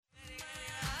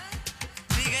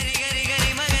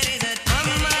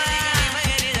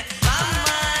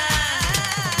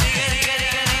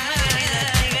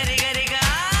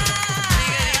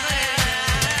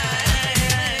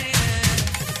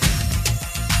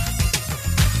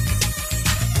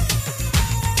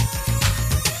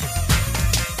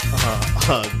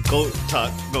Go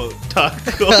talk.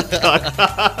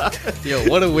 Yo,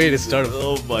 what a way to start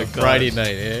a Friday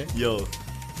night, eh? Yo,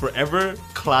 forever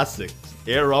classic.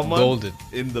 Air Rahman Golden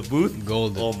in the booth.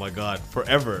 Golden. Oh my god,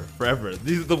 forever.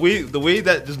 The way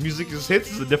that this music just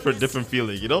hits is a different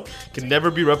feeling. You know, can never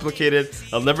be replicated.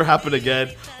 It'll never happen again.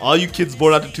 All you kids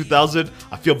born after 2000,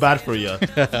 I feel bad for you.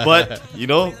 But you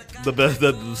know,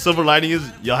 the silver lining is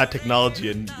y'all had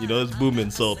technology and you know it's booming.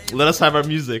 So let us have our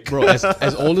music, bro.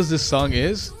 As old as this song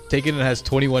is, Taken It has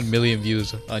 21 million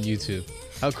views on YouTube.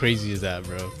 How crazy is that,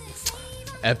 bro?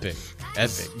 Epic.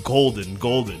 It's golden.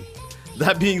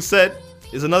 That being said,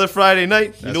 it's another Friday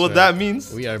night. You know what that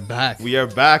means? We are back. We are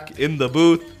back in the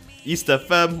booth. East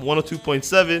FM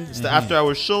 102.7. It's the After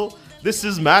Hours show. This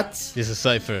is Matt. This is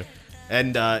Cypher.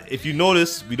 And if you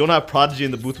notice, we don't have Prodigy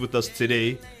in the booth with us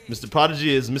today. Mr.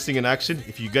 Prodigy is missing in action.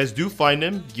 If you guys do find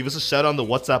him, give us a shout on the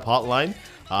WhatsApp hotline.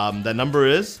 That number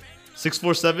is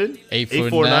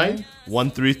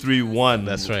 647-849-1331.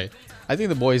 That's right. I think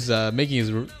the boy's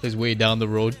making his way down the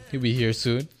road. He'll be here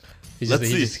soon. He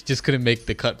just couldn't make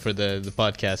the cut for the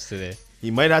podcast today. He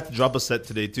might have to drop a set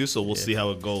today too, so we'll see how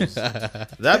it goes.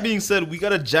 That being said, we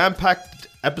got a jam-packed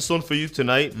episode for you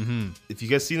tonight. If you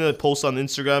guys seen the post on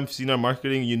Instagram, if you've seen our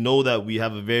marketing, you know that we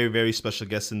have a very, very special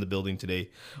guest in the building today.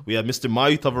 We have Mr.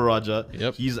 Mayu Thavaraja.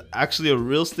 Yep. He's actually a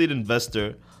real estate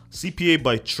investor, CPA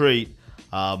by trade.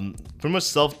 Pretty much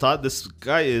self-taught. This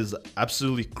guy is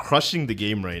absolutely crushing the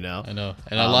game right now. I know,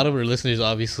 and a lot of our listeners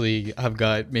obviously have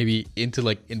got maybe into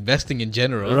like investing in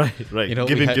general. Right. You know,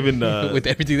 given with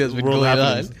everything that's been going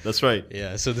on. That's right.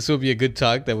 Yeah, so this will be a good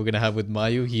talk that we're gonna have with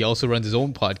Mayu. He also runs his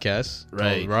own podcast,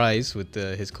 called Rise, with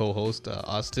his co-host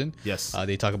Austin. Yes.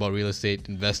 They talk about real estate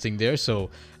investing there. So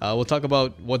we'll talk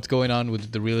about what's going on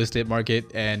with the real estate market,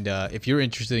 and if you're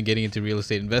interested in getting into real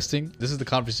estate investing, this is the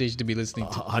conversation to be listening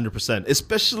to. 100%.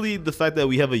 Especially the fact that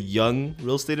we have a young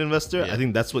real estate investor. I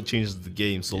think that's what changes the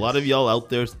game. So a lot of y'all out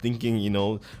there thinking, you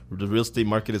know, the real estate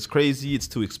market is crazy, it's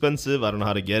too expensive, I don't know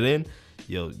how to get in.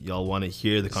 Y'all want to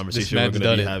hear the conversation we're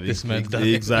going to be having. This man's done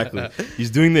it. Exactly. He's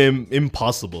doing the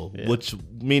impossible, which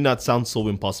may not sound so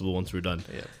impossible once we're done.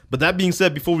 Yeah. But that being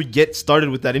said, before we get started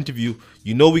with that interview,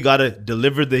 you know we got to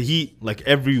deliver the heat like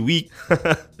every week.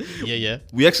 Yeah.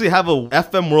 We actually have a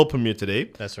FM world premiere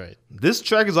today. That's right. This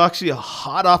track is actually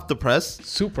hot off the press.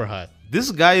 Super hot. This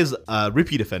guy is a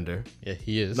repeat offender. Yeah,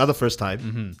 he is. Not the first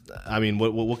time. I mean,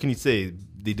 what can you say?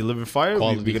 They deliver fire.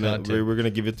 We're gonna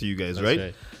give it to you guys,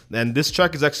 right? And this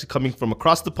track is actually coming from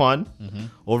across the pond,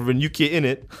 over in UK in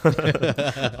it.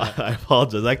 I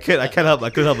apologize. I couldn't help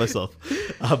myself.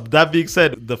 That being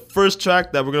said, the first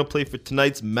track that we're gonna play for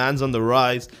tonight's Man's on the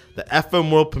Rise, the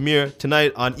FM world premiere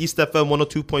tonight on East FM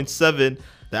 102.7.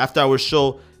 The After Hours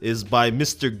show is by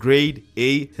Mr. Grade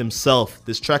A himself.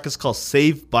 This track is called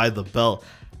Saved by the Bell.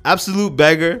 Absolute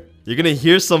banger. You're going to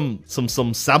hear some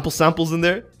samples in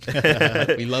there.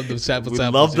 We love them samples. We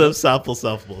love them samples.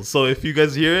 So if you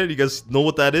guys hear it, you guys know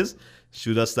what that is,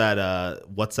 shoot us that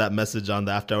WhatsApp message on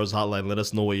the After Hours hotline. Let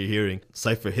us know what you're hearing.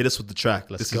 Cypher, hit us with the track.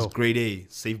 This is Grade A,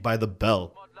 Saved by the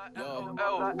Bell.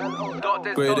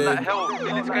 Grade A.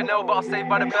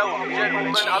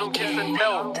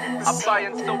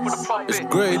 It's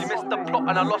grade.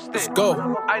 Let's go.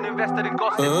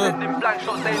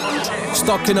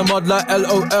 Stuck in the mud like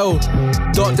LOL.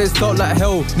 Dark days felt like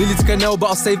hell. Nearly took an L,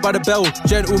 but I saved by the bell.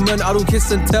 Gentlemen, I don't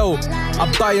kiss and tell.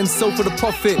 I buy and sell for the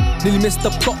profit. Nearly missed the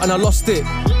plot and I lost it.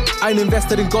 I ain't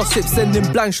invested in gossip, sending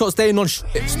blank shots, they ain't on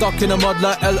shit. Stuck in the mud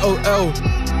like LOL.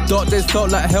 Dark days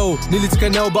felt like hell. Nearly took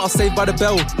an L, but I saved by the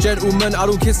bell. Gentlemen, I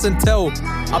don't kiss and tell.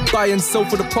 I buy and sell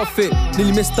for the profit.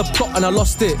 Nearly missed the plot and I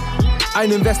lost it. I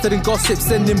ain't invested in gossip,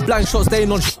 sending blank shots, they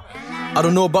ain't on shit. I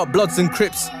don't know about Bloods and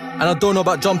Crips, and I don't know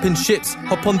about jumping ships.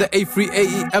 Hop on the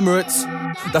A380 Emirates.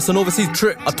 That's an overseas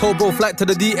trip. I told bro flight to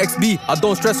the DXB. I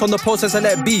don't stress on the process, I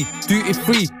let be. Duty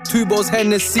free, 2 bottles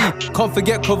Hennessy. Can't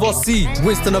forget Courvoisier.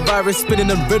 Winston a virus spinning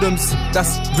in rhythms.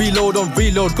 That's reload on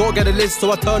reload. Go get a list,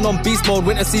 so I turn on beast mode.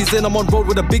 Winter season, I'm on road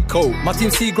with a big coat. My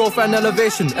team see growth and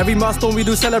elevation. Every milestone we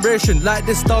do celebration. Like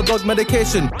this star dog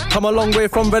medication. Come a long way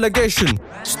from relegation.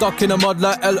 Stuck in the mud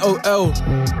like LOL.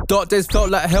 Dark days felt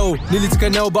like hell. Nearly took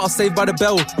an L, but I saved by the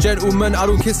bell. Gentlemen, I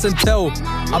don't kiss and tell.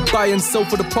 I buy and sell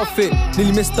for the profit.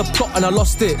 Nearly missed the plot and I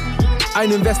lost it. I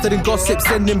ain't invested in gossip,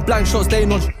 sending blank shots, they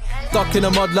ain't on. Stuck in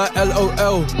the mud like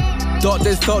LOL. Dark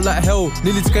days felt like hell.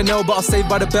 Nearly took an L, but I saved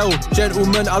by the bell.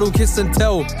 Gentlemen, I don't kiss and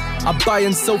tell. I buy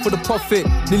and sell for the profit.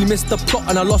 Nearly missed the plot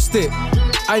and I lost it.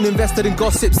 I ain't invested in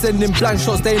gossip, sending blank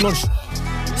shots, they ain't on.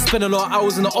 Spent a lot of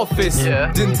hours in the office.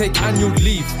 Didn't take annual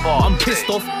leave. I'm pissed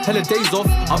off, hella days off,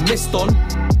 I missed on.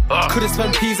 Could've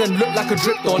spent peas and looked like a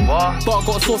drip on, but I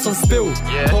got sauce on spill.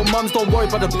 Told mums don't worry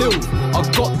about the bill, I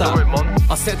got that.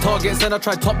 I set targets and I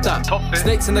tried top that.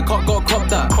 Snakes in the cut, got cop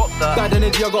that. Bad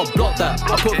energy, I got blocked that.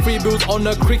 I put 3 bills on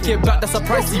the cricket bat, that's a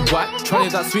pricey whack. Trying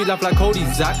to live that sweet life like Cody,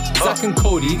 Zach and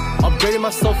Cody. Upgrading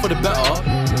myself for the better,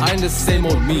 I ain't the same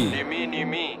old me. New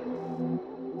me.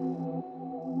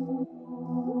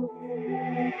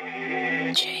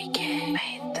 JK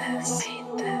made this.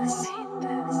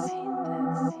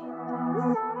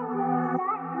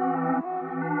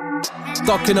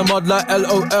 Stuck in the mud like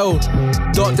LOL.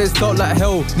 Dark days felt like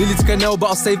hell. Nearly took an L, but I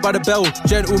was saved by the bell.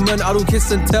 Gentlemen, I don't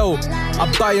kiss and tell.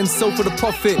 I buy and sell for the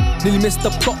profit. Nearly missed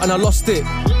the plot and I lost it.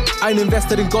 I ain't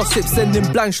invested in gossip,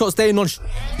 sending blank shots, staying on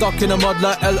Stuck in the mud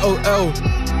like LOL.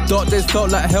 Dark days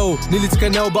felt like hell. Nearly took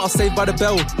an L, but I was saved by the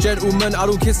bell. Gentlemen, I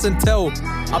don't kiss and tell.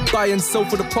 I buy and sell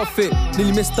for the profit.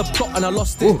 Nearly missed the plot and I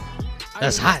lost it. Ooh,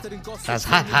 that's hot. That's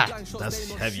hot.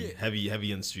 That's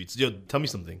heavy in the streets. Yo, tell me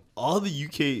something. All the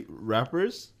UK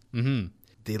rappers,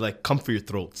 they like come for your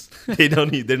throats.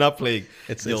 They're not playing.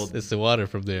 It's the water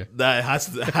from there. That has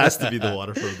to be the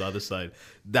water from the other side.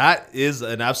 That is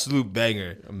an absolute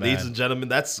banger. Ladies and gentlemen,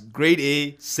 that's grade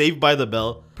A, Saved by the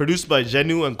Bell, produced by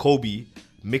Jenu and Kobe,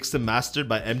 mixed and mastered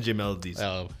by MJ Melodies.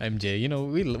 Oh, MJ. You know,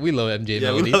 we love MJ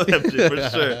Yeah, Melodies. we love MJ for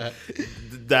sure.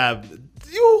 Damn.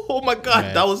 Oh my God,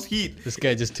 man. That was heat. This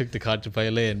guy just took the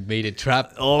Contrapile and made it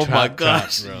trap. Oh my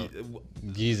gosh. Trap, bro.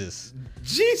 Jesus.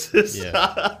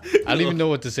 Yeah. I don't even know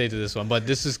what to say to this one, but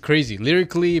this is crazy.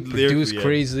 Lyrically, produced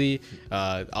crazy.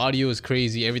 Audio is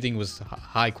crazy. Everything was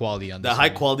high quality on this. The high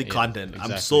quality content.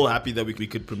 Exactly. I'm so happy that we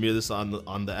could premiere this on the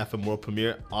FM World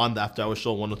Premiere on the After Hours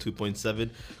Show 102.7.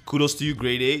 Kudos to you,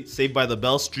 Grade A. Saved by the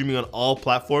Bell, streaming on all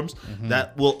platforms.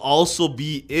 That will also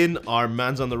be in our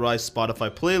Man's on the Rise Spotify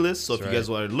playlist. So if you guys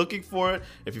are looking for it,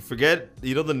 if you forget,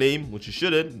 the name, which you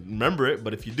shouldn't, remember it.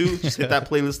 But if you do, just hit that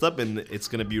playlist up and it's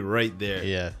gonna be right there.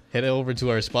 Yeah, head over to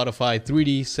our Spotify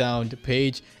 3D sound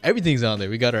page. Everything's on there.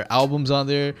 We got our albums on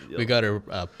there. Yep. We got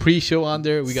our pre-show on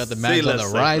there. We got the Man's on the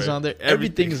Rise on there.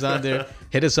 Everything is on there.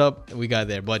 Hit us up. We got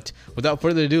there. But without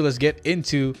further ado, let's get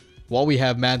into what we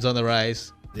have. Man's on the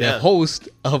Rise, the host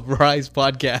of Rise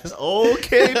Podcast.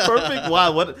 Okay, perfect.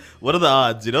 Wow, what are the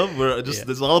odds? We're just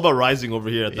it's all about rising over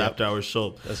here at the After Hours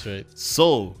Show. That's right.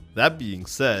 So that being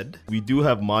said, we do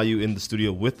have Mayu in the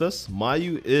studio with us.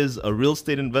 Mayu is a real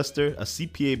estate investor, a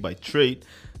CPA by trade.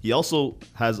 He also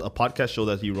has a podcast show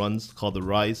that he runs called the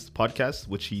Rise Podcast,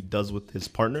 which he does with his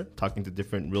partner, talking to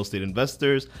different real estate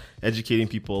investors, educating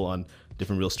people on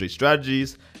different real estate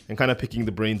strategies, and kind of picking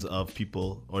the brains of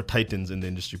people or titans in the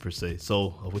industry per se.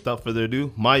 So without further ado,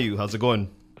 Mayu, how's it going?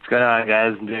 What's going on,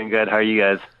 guys? I'm doing good. How are you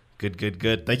guys?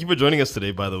 Good. Thank you for joining us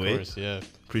today, by the way. Of course, yeah.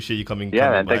 Appreciate you coming.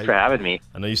 Yeah, man. Thanks for having me.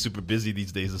 I know you're super busy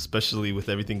these days, especially with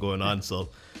everything going on. So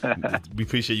we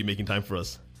appreciate you making time for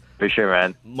us. For sure,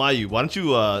 man. Mayu, why don't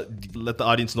you let the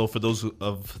audience know, for those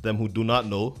of them who do not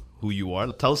know who you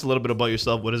are, tell us a little bit about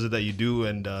yourself. What is it that you do?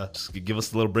 And just give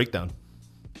us a little breakdown.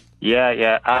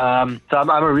 Yeah. So I'm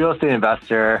a real estate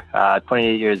investor,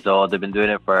 28 years old. I've been doing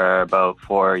it for about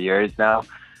 4 years now.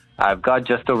 I've got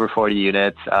just over 40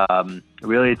 units.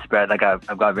 Really, it's spread. Like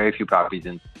I've got very few properties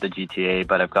in the GTA,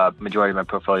 but I've got majority of my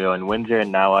portfolio in Windsor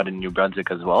and now out in New Brunswick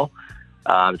as well.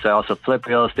 So I also flip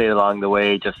real estate along the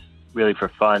way, just really for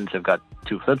fun. So I've got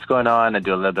 2 flips going on. I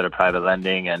do a little bit of private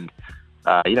lending, and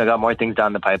got more things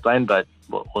down the pipeline. But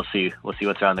we'll see. We'll see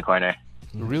what's around the corner.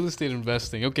 Real estate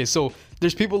investing. Okay, so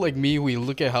there's people like me who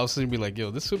look at houses and be like,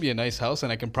 yo, this would be a nice house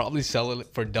and I can probably sell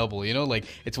it for double, like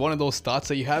it's one of those thoughts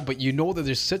that you have, but you know that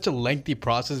there's such a lengthy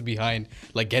process behind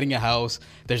like getting a house.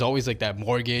 There's always like that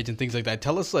mortgage and things like that.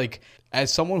 Tell us, like,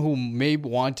 as someone who may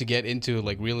want to get into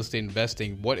like real estate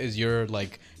investing, what is your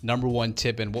like number one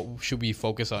tip and what should we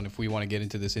focus on if we want to get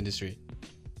into this industry?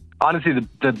 Honestly,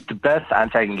 the best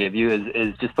answer I can give you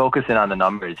is just focusing on the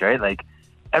numbers, right? Like,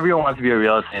 everyone wants to be a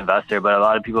real estate investor, but a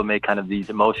lot of people make kind of these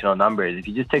emotional numbers. If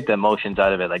you just take the emotions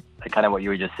out of it, like kind of what you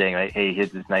were just saying, right? Hey,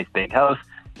 here's this nice big house.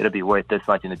 It'll be worth this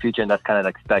much in the future. And that's kind of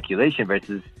like speculation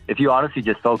versus if you honestly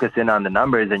just focus in on the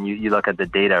numbers and you look at the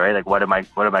data, right? Like what are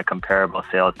my comparable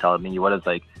sales telling me? What is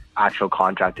like actual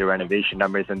contractor renovation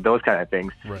numbers and those kind of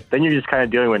things? Right. Then you're just kind of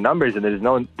dealing with numbers and there's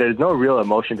no real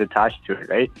emotions attached to it,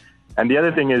 right? And the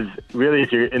other thing is, really,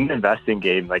 if you're in the investing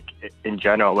game, like in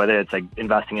general, whether it's like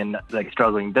investing in like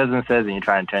struggling businesses and you're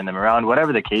trying to turn them around,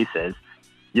 whatever the case is,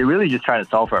 you're really just trying to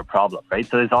solve for a problem, right?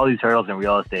 So there's all these hurdles in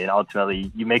real estate, and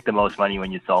ultimately you make the most money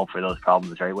when you solve for those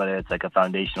problems, right? Whether it's like a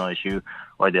foundational issue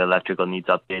or the electrical needs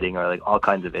updating or like all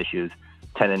kinds of issues.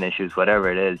 tenant issues,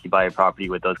 whatever it is, you buy a property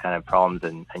with those kind of problems,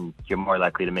 and you're more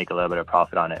likely to make a little bit of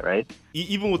profit on it, right?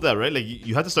 Even with that, right? Like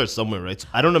you have to start somewhere, right? So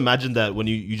I don't imagine that when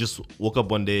you just woke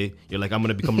up one day, you're like, I'm going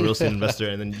to become a real estate investor,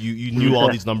 and then you knew all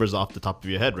these numbers off the top of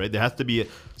your head, right? There has to be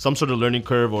some sort of learning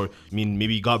curve, or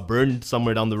maybe you got burned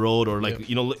somewhere down the road, or like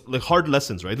like hard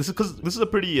lessons, right? This is a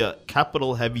pretty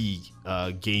capital heavy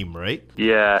game, right?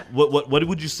 Yeah. What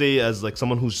would you say as like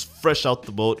someone who's fresh out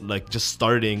the boat, like just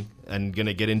starting and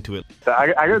gonna get into it? So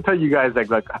I gotta tell you guys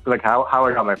like how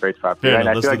I got my first property, right?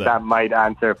 I feel like that might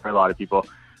answer for a lot of people.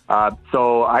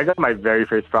 So I got my very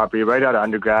first property right out of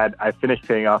undergrad. I finished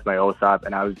paying off my OSAP,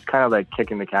 and I was kind of like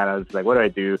kicking the can. I was like, what do I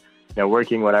do?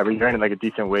 Working, whatever. You're earning like a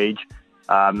decent wage.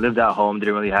 Lived at home,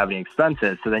 didn't really have any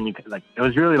expenses. So then it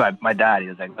was really my dad. He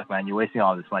was like, look, man, you're wasting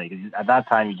all this money. Because at that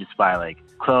time, you just buy like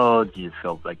clothes, you just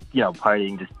go like,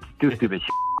 partying, just do stupid shit.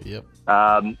 Yep.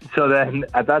 So then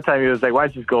at that time, he was like, why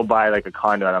don't you just go buy like a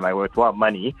condo? And I'm like, with what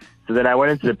money? So then I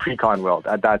went into the pre-con world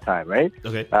at that time, right?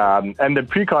 Okay. And the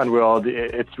pre-con world,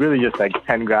 it's really just like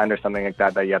 10 grand or something like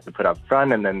that you have to put up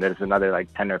front. And then there's another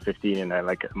like 10 or 15 in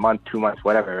like a month, 2 months,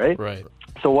 whatever, right? Right.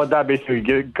 So what that basically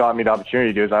got me the opportunity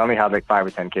to do is I only had like 5 or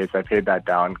 10K, so I paid that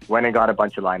down. Went and got a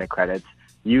bunch of line of credits,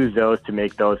 used those to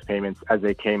make those payments as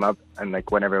they came up, and like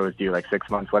whenever it was due, like 6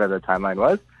 months, whatever the timeline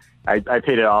was, I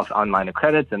paid it off on line of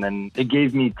credits, and then it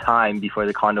gave me time before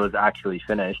the condo was actually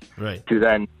finished to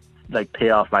then like pay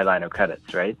off my line of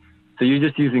credits, right? So you're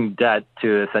just using debt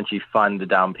to essentially fund the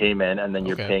down payment, and then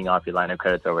you're paying off your line of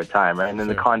credits over time, right? And then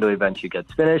the condo eventually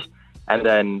gets finished, and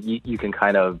then you can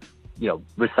kind of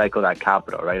recycle that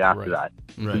capital right after that.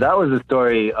 Right. So that was the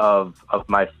story of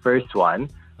my first one.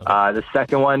 The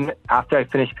second one, after I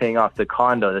finished paying off the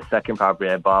condo, the second property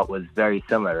I bought was very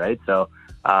similar, right? So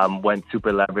went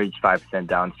super leveraged, 5%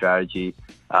 down strategy.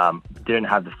 Didn't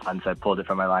have the funds, so I pulled it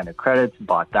from my line of credits,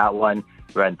 bought that one,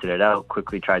 rented it out,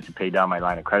 quickly tried to pay down my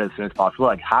line of credit as soon as possible.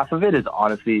 Like half of it is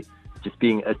honestly just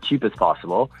being as cheap as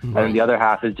possible. And then the other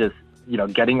half is just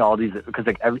getting all these, because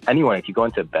like anyone, if you go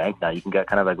into a bank now, you can get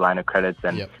kind of like line of credits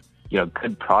and,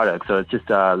 good products. So it's just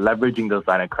leveraging those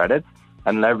line of credits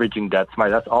and leveraging debt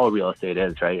smart. That's all real estate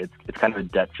is, right? It's kind of a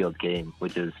debt field game,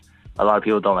 which is, a lot of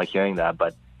people don't like hearing that,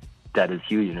 but debt is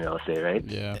huge in real estate, right?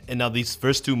 Yeah. And now these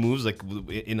first two moves, like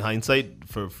in hindsight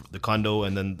for the condo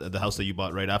and then the house that you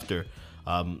bought right after,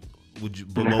 what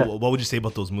would you say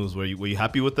about those moves? Were you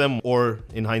happy with them, or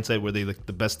in hindsight were they like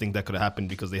the best thing that could have happened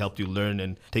because they helped you learn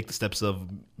and take the steps of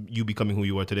you becoming who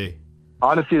you are today?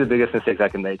 Honestly, the biggest mistakes I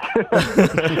can make.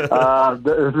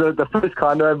 The first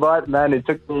condo I bought, man, it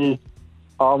took me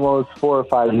almost 4 or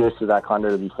 5 years for that condo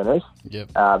to be finished.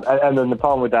 Yep. And then the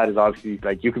problem with that is obviously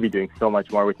like you could be doing so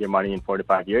much more with your money in 4 to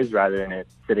 5 years rather than it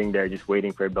sitting there just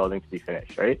waiting for a building to be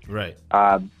finished, right? Right.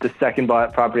 The second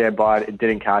property I bought, it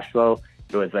didn't cash flow.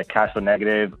 It was like cash flow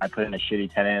negative. I put in a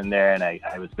shitty tenant in there, and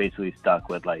I was basically stuck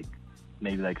with like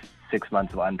maybe like 6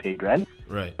 months of unpaid rent.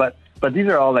 Right. But these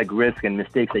are all like risks and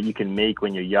mistakes that you can make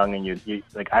when you're young and you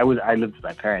like I lived with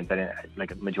my parents. I didn't, like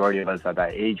a majority of us at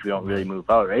that age, we don't really move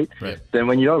out, right? Right. Then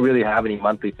when you don't really have any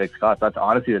monthly fixed costs, that's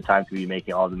honestly the time to be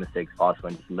making all the mistakes possible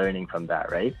and just learning from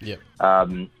that, right? Yep.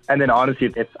 And then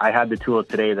honestly, if I had the tools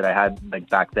today that I had like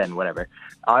back then, whatever.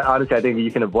 Honestly, I think you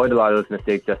can avoid a lot of those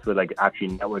mistakes just with like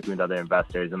actually networking with other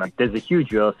investors. And like, there's a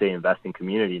huge real estate investing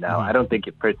community now. I don't think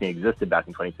it personally existed back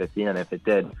in 2015, and if it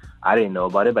did, I didn't know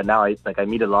about it. But now I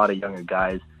meet a lot of younger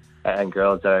guys and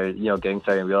girls that are getting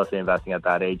started in real estate investing at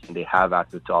that age, and they have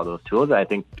access to all those tools. And I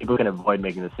think people can avoid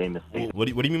making the same mistakes. What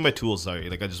do you mean by tools? Sorry,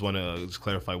 like I just want to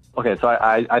clarify. Okay, so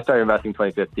I started investing in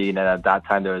 2015, and at that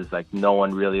time there was like no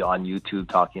one really on YouTube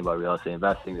talking about real estate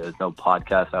investing. There was no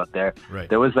podcast out there. Right.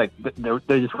 There was like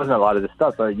there just wasn't a lot of this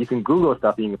stuff. So you can Google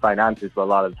stuff and you can find answers, but a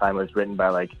lot of the time it was written by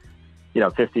like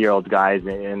 50-year-old guys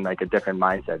in like a different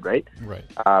mindset, right? Right.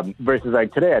 Versus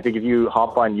like today, I think if you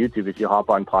hop on YouTube, if you hop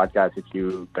on podcasts, if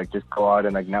you like just go out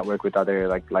and like network with other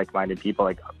like-minded people,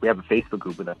 like we have a Facebook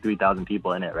group with like 3,000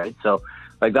 people in it, right? So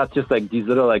like that's just like these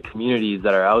little like communities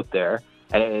that are out there,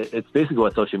 and it's basically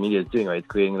what social media is doing, right? It's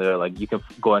creating their like you can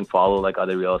go and follow like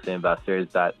other real estate investors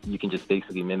that you can just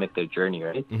basically mimic their journey,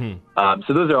 right? Mm-hmm.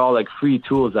 So those are all like free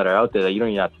tools that are out there that you don't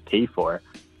even have to pay for.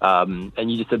 And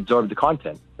you just absorb the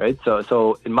content, right?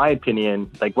 So in my opinion,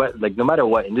 no matter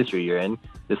what industry you're in,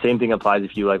 the same thing applies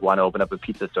if you like want to open up a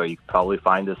pizza store. You could probably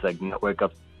find this like network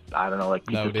of, I don't know, like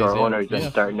pizza store owners and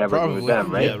start networking with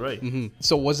them, right? Yeah, right. Mm-hmm.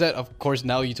 So was that, of course,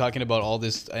 now you're talking about all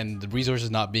this and the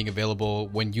resources not being available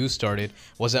when you started,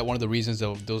 was that one of the reasons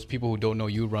of those people who don't know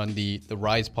you run the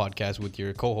Rise podcast with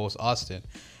your co-host, Austin?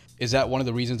 Is that one of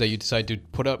the reasons that you decided to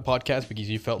put out podcasts because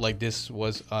you felt like this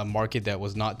was a market that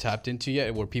was not tapped into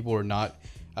yet, where people were not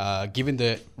given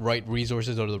the right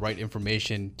resources or the right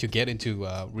information to get into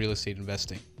real estate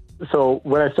investing? So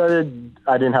when I started,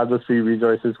 I didn't have those free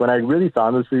resources. When I really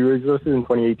found those free resources in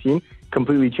 2018,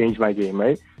 completely changed my game,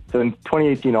 right? So in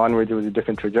 2018 onwards, it was a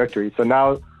different trajectory. So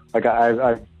now, like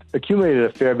I've accumulated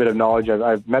a fair bit of knowledge.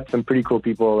 I've met some pretty cool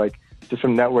people, like just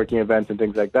from networking events and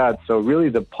things like that. So really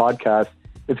the podcast,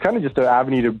 it's kind of just an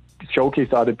avenue to showcase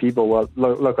to other people, well,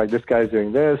 look, like this guy's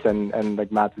doing this and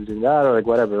like Matt is doing that, or like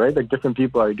whatever, right? Like different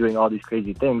people are doing all these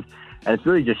crazy things. And it's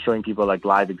really just showing people like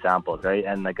live examples, right?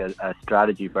 And like a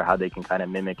strategy for how they can kind of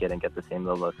mimic it and get the same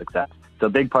level of success. So a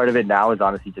big part of it now is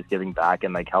honestly just giving back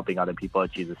and like helping other people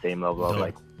achieve the same level of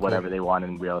like whatever they want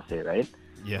in real estate, right?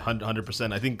 Yeah,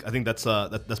 100%. I think that's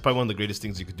probably one of the greatest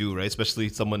things you could do, right? Especially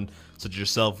someone such as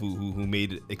yourself who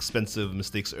made expensive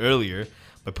mistakes earlier.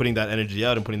 By putting that energy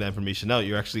out and putting that information out,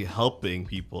 you're actually helping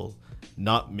people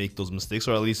not make those mistakes,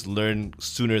 or at least learn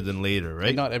sooner than later, right?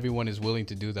 And not everyone is willing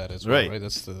to do that as well, right?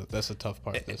 That's the tough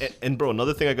part. And bro,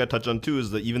 another thing I got to touch on too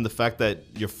is that even the fact that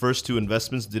your first two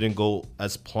investments didn't go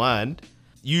as planned.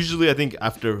 Usually, I think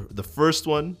after the first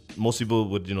one, most people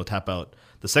would tap out.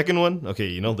 The second one,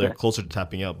 okay, they're closer to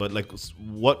tapping out. But like,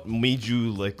 what made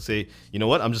you like say, you know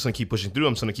what, I'm just gonna keep pushing through.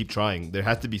 I'm just gonna keep trying. There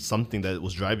had to be something that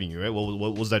was driving you, right?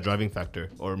 What was that driving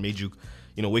factor, or made you,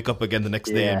 wake up again the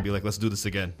next day and be like, let's do this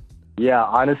again? Yeah,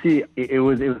 honestly, it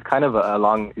was kind of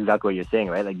along exactly what you're saying,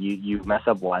 right? Like you mess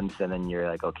up once and then you're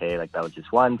like, okay, like that was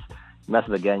just once. You mess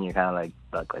up again, you're kind of like,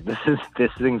 look, like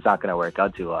this thing's not gonna work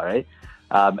out too well, right?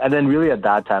 And then really at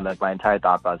that time, like my entire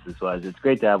thought process was, it's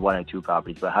great to have one or two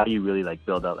properties, but how do you really like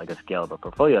build out like a scalable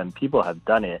portfolio? And people have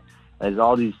done it. There's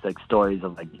all these like stories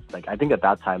of like I think at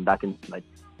that time, back in like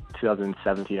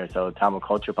 2017 or so, Tamil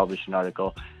Culture published an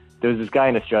article. There was this guy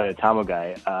in Australia, a Tamil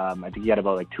guy. I think he had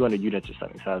about like 200 units or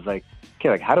something. So I was like, okay,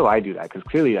 like how do I do that? Because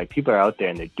clearly like people are out there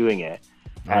and they're doing it.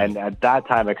 Right. And at that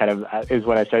time, I kind of is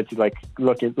when I started to like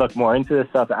look more into this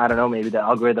stuff. I don't know, maybe the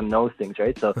algorithm knows things,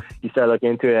 right? So you start looking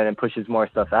into it and it pushes more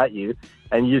stuff at you,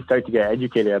 and you start to get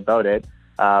educated about it.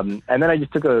 And then I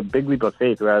just took a big leap of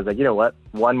faith where I was like, you know what?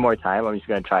 One more time, I'm just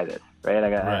going to try this, right?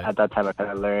 At that time, I kind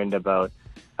of learned about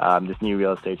this new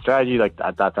real estate strategy. Like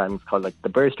at that time, it's called like the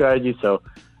BRRRR strategy. So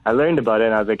I learned about it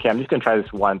and I was like, okay, I'm just going to try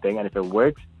this one thing. And if it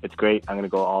works, it's great. I'm going to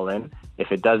go all in.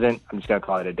 If it doesn't, I'm just going to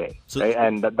call it a day. So, right?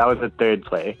 And that was the third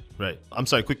play. Right. I'm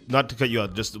sorry, quick, not to cut you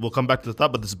out. Just we'll come back to the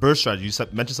top, but this BRRRR strategy, you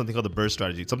mentioned something called the BRRRR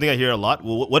strategy. Something I hear a lot.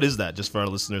 Well, what is that, just for our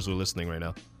listeners who are listening right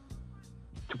now?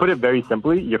 To put it very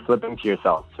simply, you're flipping to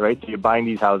yourself, right? So you're buying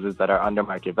these houses that are under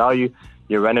market value.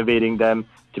 You're renovating them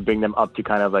to bring them up to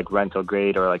kind of like rental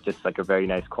grade or like just like a very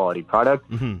nice quality product.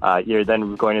 Mm-hmm. You're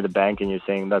then going to the bank and you're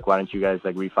saying, look, why don't you guys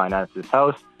like refinance this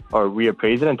house or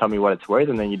reappraise it and tell me what it's worth?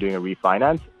 And then you're doing a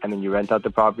refinance and then you rent out the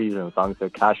properties, and as long as they're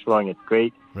cash flowing, it's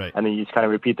great. Right. And then you just kind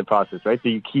of repeat the process, right? So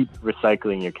you keep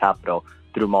recycling your capital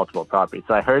through multiple properties.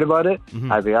 So I heard about it.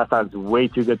 Mm-hmm. I was like, that sounds way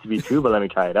too good to be true, but let me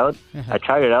try it out. I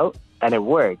tried it out and it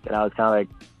worked. And I was kind of like,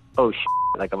 oh,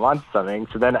 like I'm on something.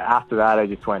 So then after that,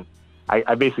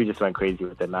 I basically just went crazy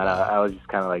with it, man. I was just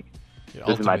kind of like,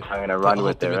 this is my tongue and I run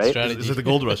with it, right? It's like the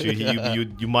gold rush.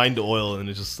 You mined oil and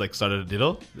it just like started, it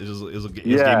was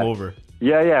game over.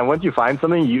 Yeah. And once you find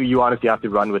something, you honestly have to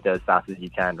run with it as fast as you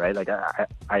can, right? Like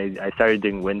I started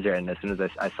doing Windsor, and as soon as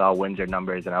I saw Windsor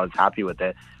numbers and I was happy with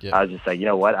it, I was just like, you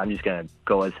know what? I'm just going to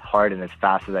go as hard and as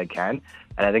fast as I can.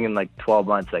 And I think in like 12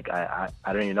 months, like I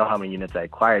don't even know how many units I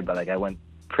acquired, but like I went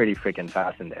pretty freaking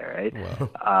fast in there, right?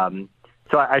 Wow.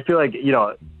 So I feel like,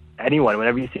 anyone,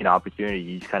 whenever you see an opportunity,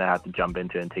 you just kind of have to jump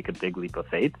into it and take a big leap of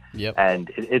faith. Yep.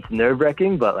 And it's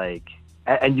nerve-wracking, but like,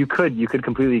 and you could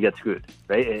completely get screwed,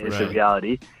 right? It's a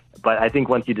reality. But I think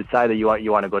once you decide that you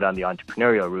want to go down the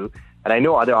entrepreneurial route, and I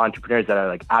know other entrepreneurs that are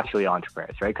like actually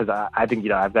entrepreneurs, right? Because I think,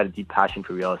 I've got a deep passion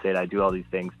for real estate. I do all these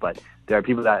things, but there are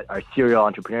people that are serial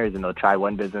entrepreneurs and they'll try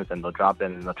one business and they'll drop it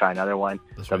and they'll try another one.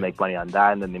 They'll make money on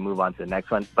that and then they move on to the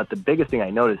next one. But the biggest thing I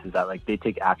noticed is that like they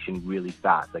take action really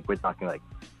fast. Like we're talking like,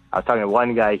 I was talking to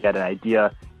one guy, he had an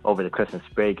idea over the Christmas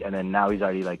break, and then now he's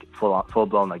already like full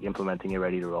blown like implementing it,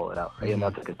 ready to roll it out, right? Mm-hmm. And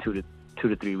that's like a 2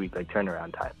 to 3 week like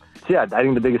turnaround time. So yeah, I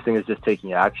think the biggest thing is just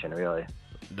taking action, really.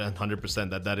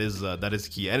 100%. That is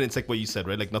key, and it's like what you said,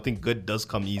 right? Like nothing good does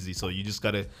come easy, so you just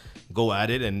gotta go at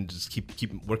it and just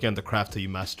keep working on the craft till you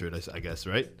master it, I guess,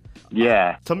 right?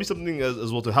 Yeah. Tell me something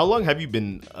as well too. How long have you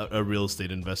been a real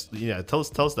estate investor? Yeah, tell us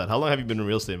that. How long have you been a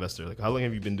real estate investor? Like how long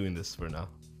have you been doing this for now?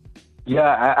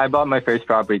 Yeah, I bought my first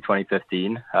property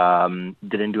 2015.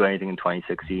 Didn't do anything in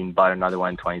 2016. Bought another one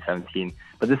in 2017.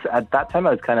 But at that time, I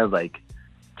was kind of like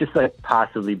just like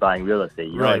passively buying real estate.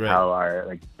 You know, how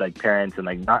our like parents and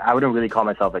I wouldn't really call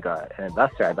myself like an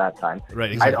investor at that time.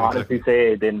 Right. Exactly, I'd honestly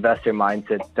say the investor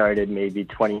mindset started maybe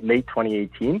late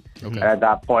 2018. Okay. And at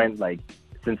that point, like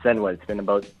since then, it's been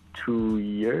about 2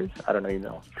 years. I don't even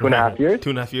know. 2.5 years.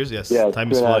 2.5 years. Yes. Yeah.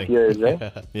 Time is flying. 2.5 years.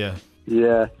 Right. Yeah.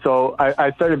 Yeah. So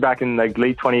I started back in like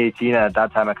late 2018, and at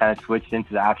that time I kind of switched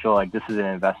into the actual like this is an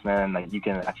investment, and like you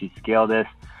can actually scale this,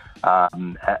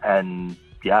 and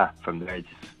yeah, from there it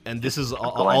just. And this is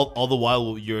all the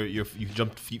while you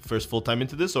jumped first full time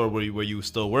into this, or were you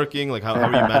still working? Like how are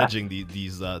you managing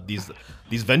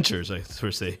these ventures,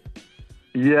 per se?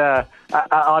 Yeah, I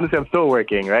honestly, I'm still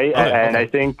working, right? And I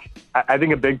think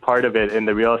a big part of it in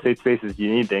the real estate space is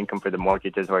you need the income for the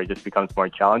mortgages, where it just becomes more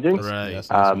challenging. Right.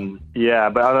 Yeah,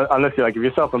 but unless you're like if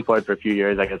you're self-employed for a few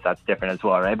years, I guess that's different as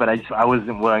well, right? But I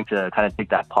wasn't willing to kind of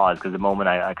take that pause, because the moment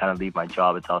I kind of leave my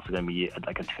job, it's also going to be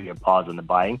like a 2-year pause on the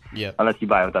buying, unless you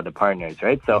buy with other partners,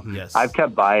 right? So I've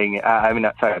kept buying.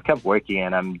 I've kept working,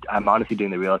 and I'm honestly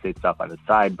doing the real estate stuff on the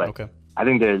side, but I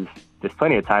think there's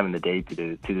plenty of time in the day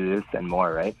to do this and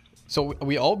more, right? So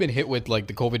we all been hit with like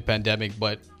the COVID pandemic,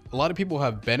 but a lot of people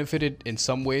have benefited in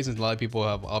some ways, and a lot of people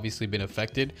have obviously been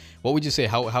affected. What would you say?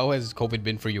 How has COVID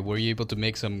been for you? Were you able to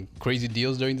make some crazy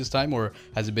deals during this time, or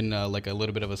has it been like a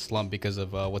little bit of a slump because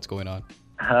of what's going on?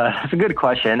 That's a good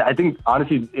question. I think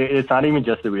honestly, it's not even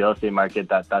just the real estate market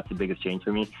that's the biggest change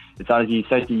for me. It's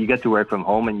honestly you get to work from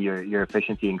home, and your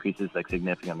efficiency increases like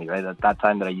significantly, right? At that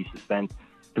time that I used to spend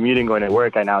commuting, going to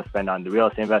work, I now spend on the real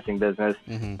estate investing business.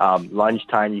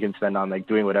 Lunchtime you can spend on like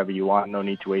doing whatever you want, no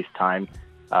need to waste time.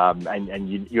 And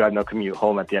you have no commute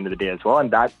home at the end of the day as well. And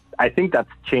that, I think that's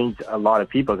changed a lot of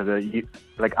people, because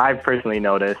like I've personally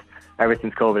noticed ever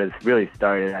since COVID has really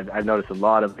started, I've noticed a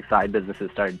lot of side businesses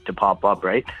started to pop up,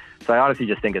 right? So I honestly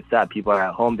just think it's that people are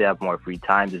at home, they have more free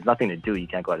time, there's nothing to do, you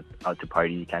can't go out to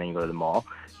party, you can't even go to the mall.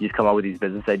 You just come up with these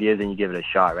business ideas and you give it a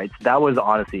shot, right? So that was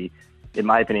honestly, in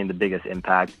my opinion, the biggest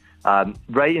impact.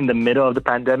 Right in the middle of the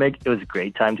pandemic, it was a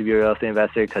great time to be a real estate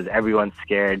investor, because everyone's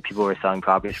scared. People were selling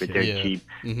properties for dirt cheap.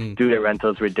 Student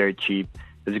rentals were dirt cheap.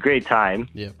 It was a great time.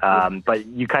 But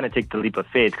you kind of take the leap of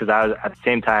faith, because I was at the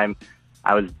same time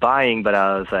I was buying, but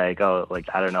I was like,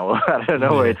 I don't know,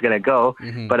 where it's gonna go.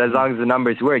 But as long as the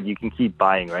numbers work, you can keep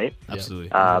buying, right?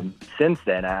 Absolutely. Since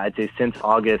then, I'd say since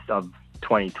August of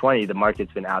 2020, the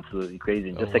market's been absolutely crazy.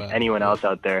 And just anyone else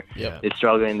out there is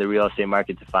struggling in the real estate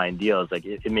market to find deals. Like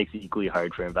it makes it equally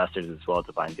hard for investors as well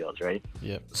to find deals, right?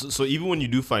 Yeah. So even when you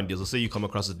do find deals, let's say you come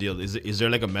across a deal, is there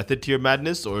like a method to your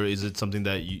madness, or is it something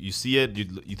that you see it,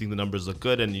 you think the numbers look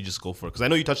good and you just go for it? Because I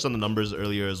know you touched on the numbers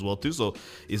earlier as well too. So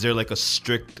is there like a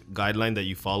strict guideline that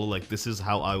you follow? Like, this is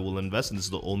how I will invest, and this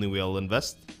is the only way I'll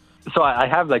invest? So I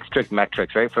have like strict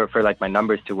metrics, right? For like my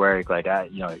numbers to work, like,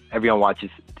 everyone watches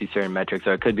these certain metrics,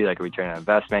 or it could be like a return on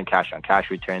investment, cash on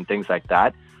cash return, things like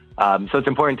that. So it's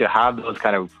important to have those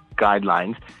kind of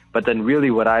guidelines. But then really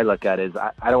what I look at is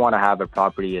I don't want to have a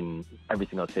property in every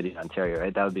single city in Ontario,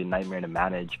 right? That would be a nightmare to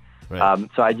manage. Right.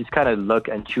 So I just kind of look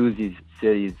and choose these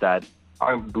cities that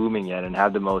aren't booming yet and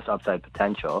have the most upside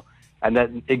potential. And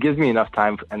then it gives me enough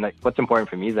time. And like, what's important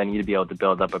for me is I need to be able to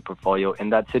build up a portfolio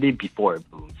in that city before it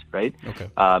booms, right? Okay.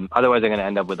 Otherwise, I'm going to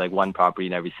end up with like one property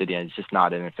in every city, and it's just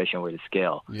not an efficient way to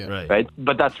scale. Yeah. Right.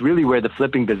 But that's really where the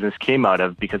flipping business came out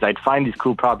of, because I'd find these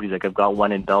cool properties. Like I've got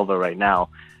one in Belleville right now.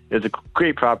 It was a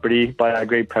great property, but at a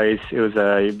great price. It was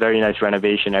a very nice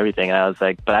renovation, everything. And I was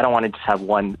like, but I don't want to just have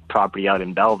one property out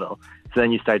in Belleville. So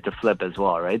then you start to flip as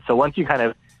well, right? So once you kind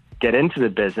of get into the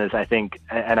business, I think,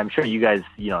 and I'm sure you guys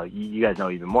know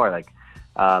even more, like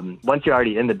once you're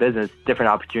already in the business,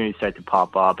 different opportunities start to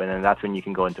pop up, and then that's when you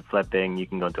can go into flipping, you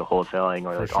can go into wholesaling,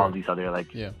 or like all these other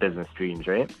business streams,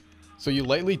 right? So you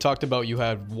lightly talked about you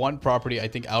had one property, I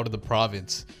think, out of the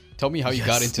province. Tell me how you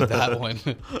got into that one.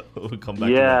 We'll come back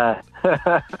to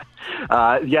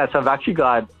that. So I've actually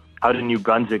got, out in New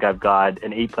Brunswick, I've got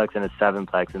an 8-plex and a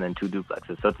 7-plex, and then 2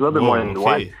 duplexes. So it's a little bit more than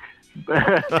one.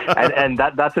 and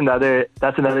that's another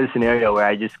scenario where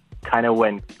I just kind of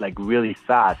went like really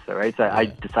fast, right? So I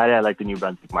decided I like the New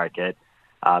Brunswick market,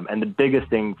 and the biggest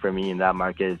thing for me in that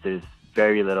market is there's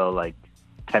very little like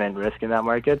tenant risk in that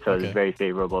market, so there's very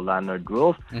favorable landlord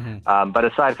rules. But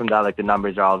aside from that, like the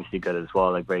numbers are obviously good as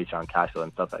well, like very strong cash flow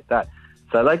and stuff like that.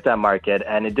 So I like that market,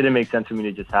 and it didn't make sense for me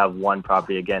to just have one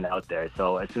property again out there.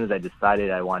 So as soon as I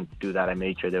decided I wanted to do that, I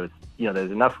made sure there was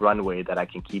there's enough runway that I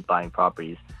can keep buying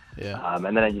properties.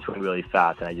 And then I just went really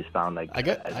fast, and I just found like a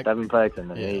 7-plex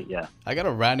and then 8. I got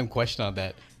a random question on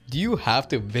that. Do you have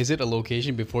to visit a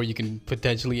location before you can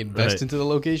potentially invest into the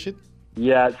location?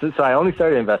 Yeah, so I only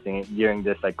started investing during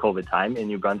this like COVID time in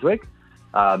New Brunswick.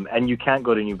 And you can't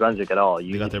go to New Brunswick at all.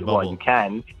 They got their bubble. Well, you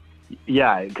can.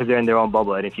 Yeah, because they're in their own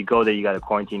bubble. And if you go there, you got to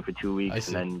quarantine for 2 weeks.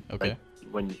 And then, okay.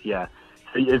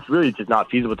 So it's really just not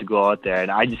feasible to go out there.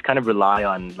 And I just kind of rely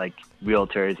on like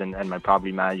realtors and my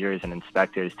property managers and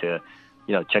inspectors to,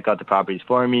 check out the properties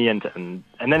for me. And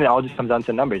then it all just comes down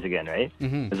to numbers again, right?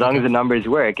 Mm-hmm. As long as the numbers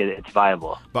work, it's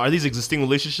viable. But are these existing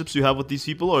relationships you have with these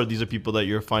people, or these are people that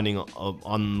you're finding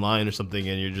online or something,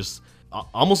 and you're just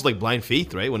almost like blind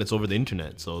faith, right? When it's over the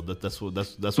internet. So that's what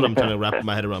I'm trying to wrap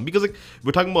my head around, because like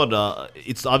we're talking about,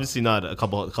 it's obviously not a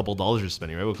couple dollars you're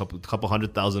spending, right? A couple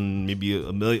 $100,000, maybe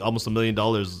 $1 million, almost $1 million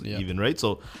even, right?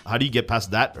 So how do you get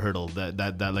past that hurdle?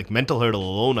 That like mental hurdle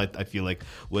alone, I feel like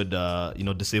would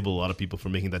disable a lot of people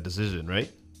from making that decision,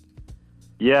 right?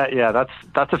 Yeah,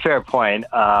 that's a fair point.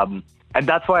 And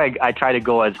that's why I try to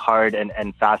go as hard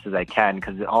and fast as I can,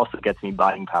 because it also gets me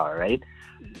buying power, right?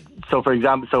 So for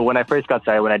example, when I first got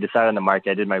started, when I decided on the market,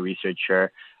 I did my research,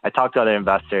 sure. I talked to other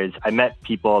investors. I met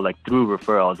people like through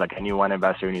referrals. Like I knew one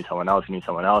investor who knew someone else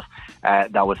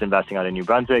that was investing out in New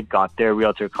Brunswick, got their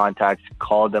realtor contacts,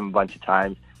 called them a bunch of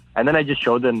times. And then I just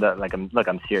showed them that like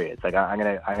I'm serious. Like I'm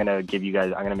gonna give you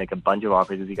guys. I'm gonna make a bunch of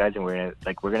offers with you guys, and we're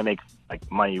gonna make like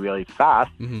money really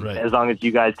fast. Mm-hmm. Right. As long as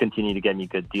you guys continue to get me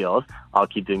good deals, I'll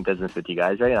keep doing business with you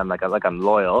guys, right? And I'm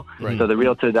loyal. Right. So the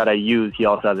realtor that I use, he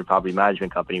also has a property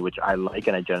management company, which I like,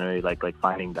 and I generally like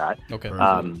finding that. Okay.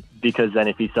 Because then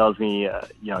if he sells me,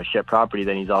 shit property,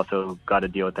 then he's also got to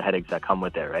deal with the headaches that come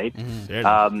with it, right?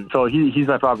 Mm-hmm. So he's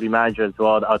my property manager as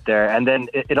well out there. And then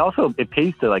it also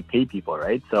pays to like pay people,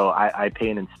 right? So I pay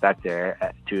an inspector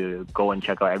to go and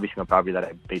check out every single property that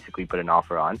I basically put an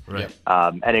offer on. Right.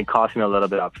 And it costs me a little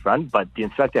bit up front, but the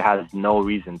inspector has no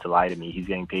reason to lie to me. He's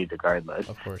getting paid regardless.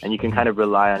 Of course. And you can kind of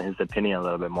rely on his opinion a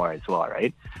little bit more as well,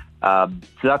 right? So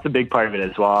that's a big part of it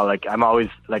as well. Like I'm always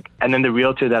like, and then the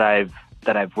realtor that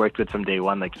I've worked with from day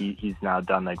one, like he's now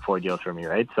done like 4 deals for me,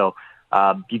 right? So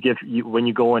when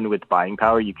you go in with buying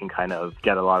power, you can kind of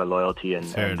get a lot of loyalty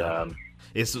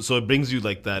so it brings you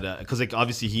like that, because like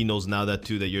obviously he knows now that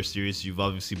too, that you're serious. You've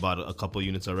obviously bought a couple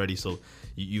units already, so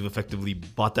you've effectively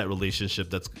bought that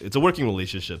relationship. It's a working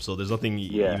relationship, so there's nothing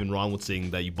even wrong with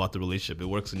saying that you bought the relationship. It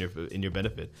works in your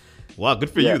benefit. Wow, good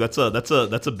for you. That's a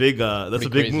big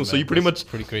crazy, move. man. So you pretty much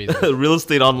pretty crazy. real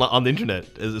estate on the internet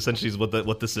is essentially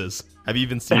what this is. Have you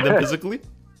even seen them physically?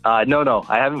 No,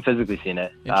 I haven't physically seen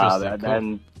it. Interesting. Cool.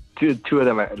 And two of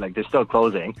them are like they're still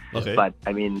closing. Okay. But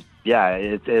I mean,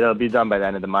 it'll be done by the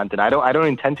end of the month, and I don't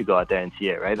intend to go out there and see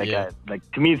it, right?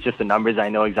 Like to me, it's just the numbers. I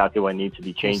know exactly what needs to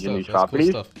be changed in these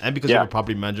properties. Cool stuff. And because you're a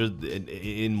property manager,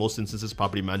 in most instances,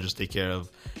 property managers take care of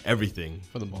everything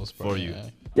For the most part. for you.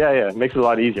 Yeah, it makes it a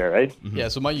lot easier, right? Mm-hmm. Yeah,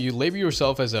 so Mike, you label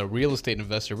yourself as a real estate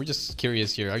investor. We're just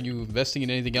curious here. Are you investing in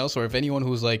anything else? Or if anyone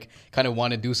who's like kind of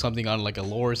want to do something on like a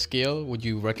lower scale, would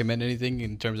you recommend anything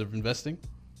in terms of investing?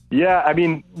 Yeah, I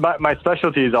mean, my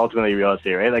specialty is ultimately real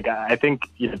estate, right? Like I think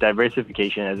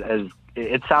diversification as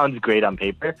it sounds great on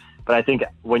paper, but I think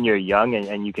when you're young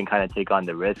and you can kind of take on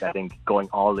the risk, I think going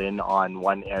all in on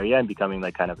one area and becoming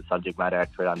like kind of a subject matter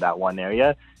expert on that one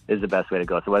area is the best way to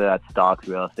go. So whether that's stocks,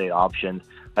 real estate, options,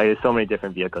 like there's so many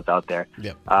different vehicles out there.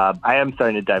 Yep. I am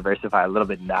starting to diversify a little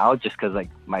bit now just because like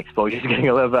my exposure is getting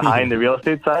a little bit high in the real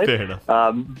estate side. Fair enough.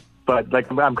 But like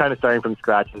I'm kind of starting from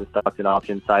scratch in the stocks and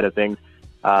options side of things.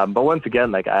 But once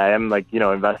again, like I am like,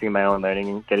 investing in my own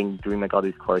learning and doing like all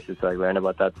these courses to like learn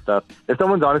about that stuff. If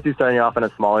someone's honestly starting off on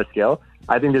a smaller scale,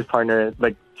 I think just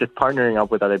partnering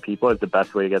up with other people is the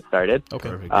best way to get started. Okay.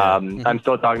 Perfect, I'm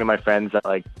still talking to my friends that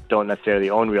like don't necessarily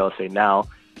own real estate now,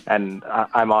 and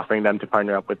I'm offering them to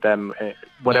partner up with them,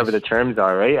 whatever the terms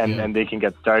are, right? And they can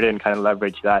get started and kind of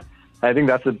leverage that. And I think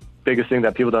that's the biggest thing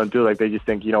that people don't do. Like they just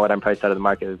think, I'm priced out of the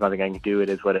market. There's nothing I can do. It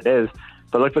is what it is.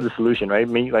 But look for the solution, right?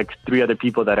 Meet like 3 other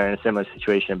people that are in a similar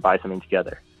situation and buy something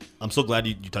together. I'm so glad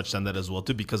you touched on that as well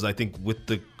too, because I think with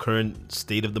the current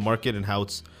state of the market and how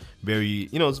it's very,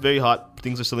 it's very hot.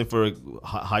 Things are selling for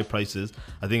high prices.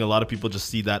 I think a lot of people just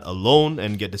see that alone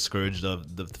and get discouraged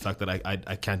of the fact that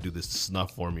I can't do this. This is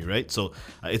not for me, right? So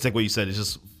it's like what you said. It's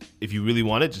just, if you really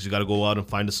want it, just you got to go out and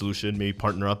find a solution. Maybe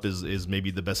partner up is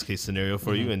maybe the best case scenario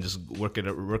for you, and just work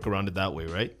around it that way,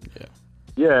 right? Yeah.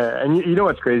 Yeah, and you know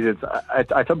what's crazy? It's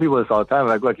I tell people this all the time.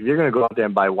 Like, look, if you're gonna go out there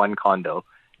and buy one condo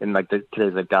in like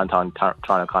today's like downtown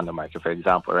Toronto condo market, for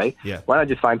example, right? Yeah. Why not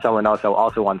just find someone else who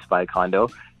also wants to buy a condo?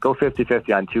 Go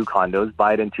 50-50 on 2 condos,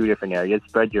 buy it in 2 different areas,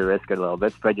 spread your risk a little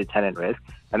bit, spread your tenant risk,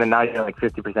 and then now you're like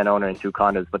 50% owner in 2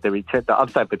 condos. But the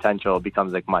upside potential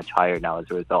becomes like much higher now as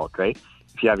a result, right?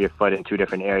 If you have your foot in 2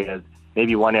 different areas,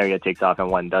 maybe one area takes off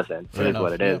and one doesn't. It is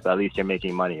what it is, but at least you're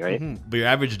making money, right? But you're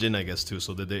averaged in, I guess, too,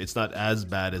 so that it's not as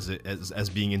bad as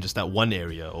being in just that one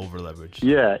area over leveraged.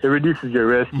 Yeah, it reduces your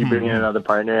risk. You bring in another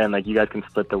partner, and like you guys can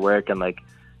split the work, and like,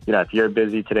 you know, if you're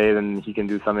busy today, then he can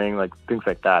do something, like things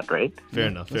like that, right? Fair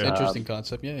enough. That's an interesting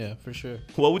concept. Yeah, for sure.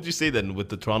 What would you say then with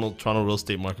the Toronto real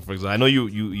estate market, for example? I know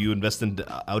you invest in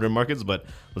outer markets, but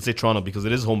let's say Toronto, because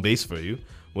it is home base for you.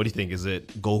 What do you think? Is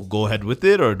it go ahead with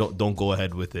it, or don't go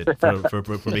ahead with it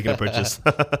for making a purchase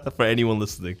for anyone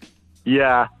listening?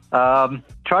 Yeah,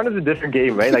 Toronto's a different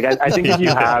game, right? Like I think if you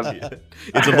have,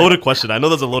 it's a loaded question. I know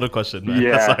that's a loaded question, man.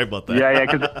 Yeah, sorry about that. Yeah,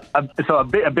 because so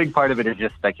a big part of it is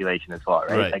just speculation as well,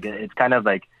 right? Like it's kind of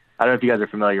like, I don't know if you guys are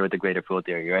familiar with the greater fool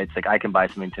theory, right? It's like I can buy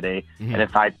something today, and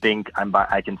if I think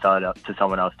I can sell it up to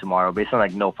someone else tomorrow based on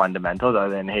like no fundamentals other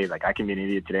than, hey, like I can be an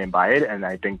idiot today and buy it, and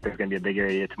I think there's gonna be a bigger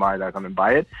idiot tomorrow that'll come and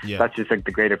buy it. Yeah. That's just like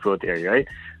the greater fool theory, right?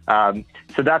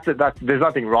 So that's there's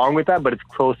nothing wrong with that, but it's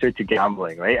closer to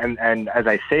gambling, right? And as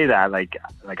I say that, like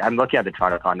I'm looking at the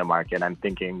Toronto condo market, and I'm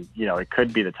thinking, you know, it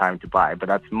could be the time to buy, but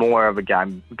that's more of a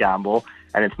gamble,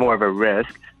 and it's more of a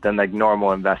risk than like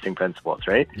normal investing principles,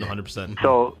 right? 100%.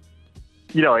 So,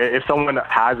 you know, if someone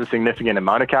has a significant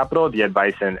amount of capital, the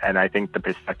advice and I think the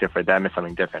perspective for them is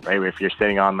something different, right? If you're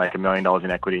sitting on like $1 million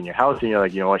in equity in your house and you're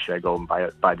like, you know what, should I go and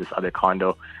buy this other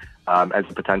condo as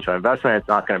a potential investment? It's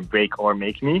not going to break or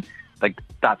make me. Like,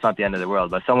 that's not the end of the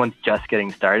world. But someone's just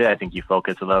getting started, I think you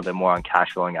focus a little bit more on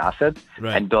cash flowing assets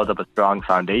and build up a strong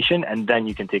foundation, and then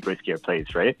you can take riskier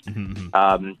plays, right?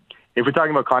 If we're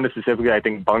talking about condos specifically, I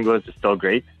think bungalows are still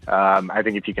great. I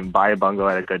think if you can buy a bungalow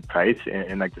at a good price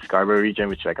in like the Scarborough region,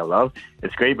 which like I love,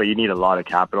 it's great, but you need a lot of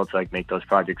capital to like make those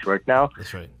projects work now.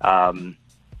 That's right.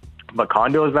 But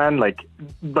condos, man, like,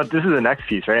 but this is the next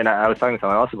piece, right? And I was talking to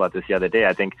someone else about this the other day.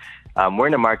 I think we're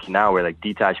in a market now where like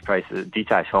detached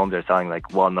homes are selling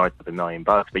like well north of $1 million,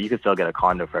 but you can still get a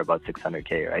condo for about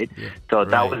 $600K, right? Yeah. So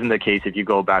that wasn't the case if you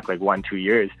go back like 1-2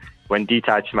 years, when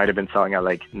detached might have been selling at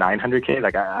like $900K.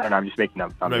 Like I don't know, I'm just making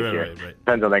up numbers here. Right.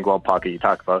 Depends on like what pocket you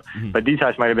talk about. But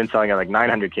detached might have been selling at like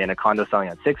 $900K, and a condo selling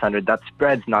at $600. That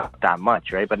spread's not that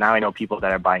much, right? But now I know people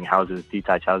that are buying houses,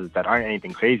 detached houses that aren't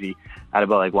anything crazy, at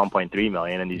about like 1.3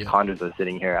 million, and these condos are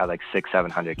sitting here at like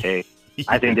 600-700K.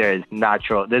 I think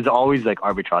there's always like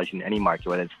arbitrage in any market,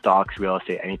 whether it's stocks, real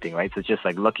estate, anything, right? So it's just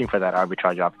like looking for that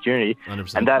arbitrage opportunity.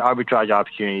 100%. And that arbitrage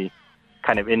opportunity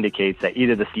kind of indicates that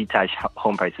either the detached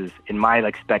home prices, in my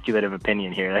like speculative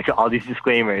opinion here, like all these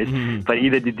disclaimers, but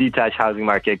either the detached housing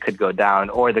market could go down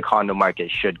or the condo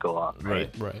market should go up. Right.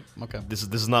 Okay. This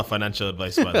is not financial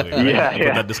advice, by the way. Right?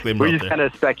 Put that disclaimer We're just kind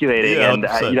of speculating, and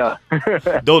you know,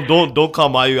 don't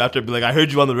call Mayu after and be like, I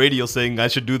heard you on the radio saying I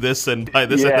should do this and buy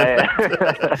this.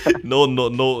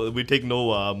 No, we take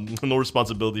no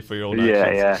responsibility for your own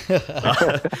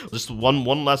actions. Just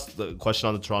one last question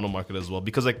on the Toronto market as well,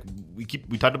 because like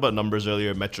we talked about numbers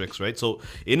earlier, metrics, right? So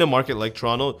in a market like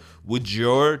Toronto, would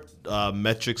your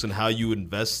metrics and how you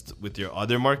invest with your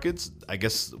other markets, I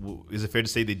guess, is it fair to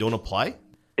say they don't apply?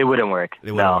 It wouldn't work.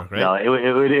 It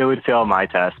would fail my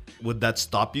test. Would that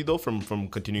stop you though from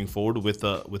continuing forward with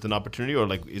an opportunity, or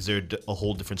like is there a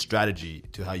whole different strategy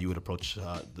to how you would approach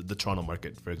the Toronto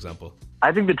market, for example?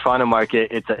 I think the Toronto market,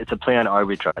 it's a play on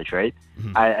arbitrage, right?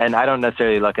 I don't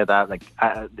necessarily look at that like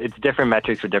it's different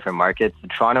metrics for different markets. The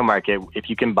Toronto market, if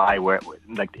you can buy where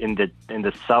like in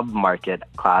the sub market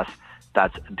class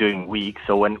that's doing weak.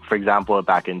 So when, for example,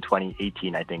 back in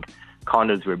 2018, I think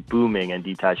condos were booming and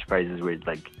detached prices were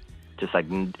like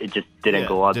it just didn't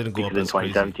go up, because in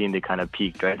 2017 crazy. They kind of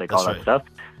peaked, right? Like that's all that stuff.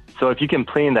 So if you can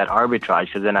play in that arbitrage,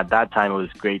 because then at that time it was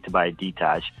great to buy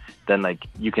detached, then like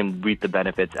you can reap the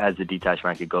benefits as the detached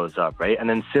market goes up, right? And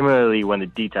then similarly, when the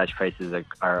detached prices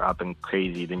are up and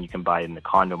crazy, then you can buy in the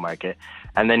condo market.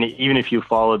 And then even if you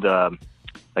follow the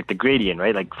gradient,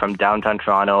 right? Like from downtown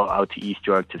Toronto out to East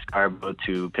York to Scarborough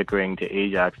to Pickering to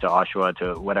Ajax to Oshawa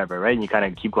to whatever, right? And you kind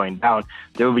of keep going down.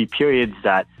 There will be periods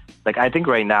that, like I think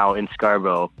right now in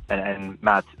Scarborough, and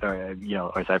Matt, or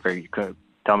Cypher, you could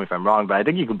tell me if I'm wrong, but I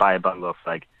think you could buy a bungalow for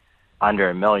like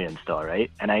under $1 million still, right?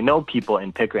 And I know people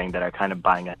in Pickering that are kind of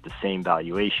buying at the same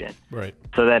valuation. Right.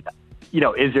 So that,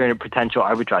 is there a potential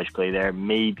arbitrage play there?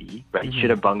 Maybe, right?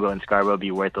 Should a bungalow in Scarborough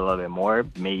be worth a little bit more?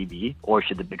 Maybe. Or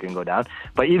should the Pickering go down?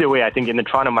 But either way, I think in the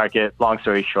Toronto market, long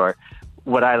story short,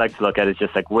 what I like to look at is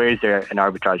just like, where is there an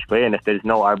arbitrage play? And if there's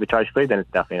no arbitrage play, then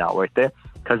it's definitely not worth it.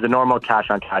 Because the normal cash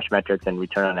on cash metrics and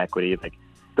return on equity, like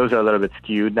those are a little bit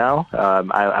skewed now.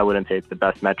 I wouldn't say it's the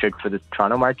best metric for the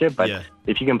Toronto market, but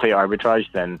if you can play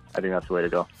arbitrage, then I think that's the way to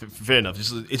go. Fair enough.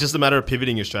 It's just a matter of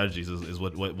pivoting your strategies is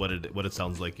what it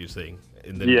sounds like you're saying.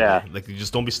 Like you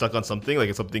just don't be stuck on something. Like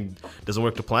if something doesn't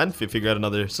work to plan, figure out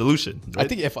another solution. Right? I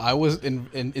think if I was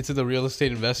into the real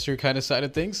estate investor kind of side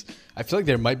of things, I feel like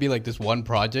there might be like this one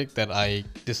project that I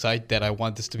decide that I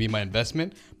want this to be my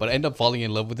investment, but I end up falling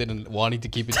in love with it and wanting to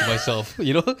keep it to myself.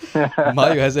 You know,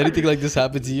 Mayu, has anything like this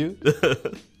happened to you?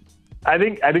 I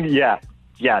think, yeah.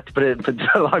 To put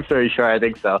a long story short, I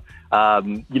think so.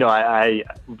 I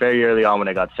very early on when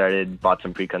I got started, bought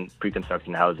some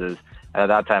pre-construction houses, and at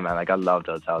that time, I loved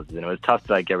those houses, and it was tough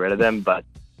to get rid of them, but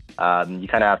you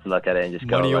kind of have to look at it and just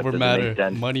go, money over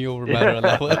matter. Money over matter on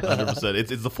that one. 100%.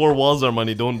 It's the four walls are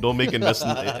money. Don't make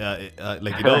investment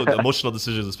emotional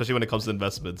decisions, especially when it comes to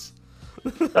investments.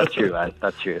 That's true, man.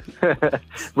 That's true.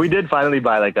 We did finally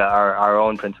buy our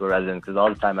own principal residence, because all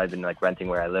the time I've been renting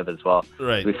where I live as well.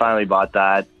 Right. We finally bought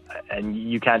that, and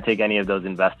you can't take any of those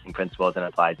investing principles and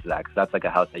apply it to that, because that's like a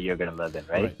house that you're going to live in,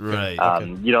 right? Right.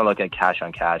 You don't look at cash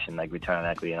on cash and return on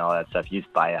equity and all that stuff. You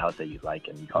just buy a house that you like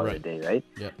and you call it a day, right?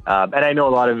 Yeah. And I know a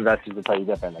lot of investors will tell you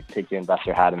different, take your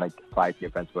investor hat and apply it to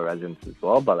your principal residence as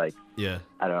well. But I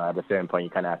don't know, at a certain point you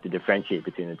kind of have to differentiate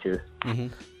between the two. Mm-hmm.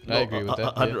 I agree with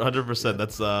that.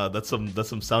 100%. That's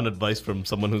some sound advice from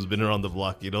someone who's been around the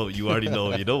block. You already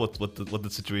know what the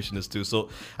situation is too. So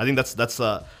I think that's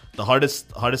the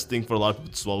hardest thing for a lot of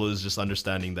people to swallow is just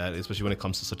understanding that, especially when it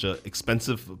comes to such an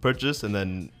expensive purchase, and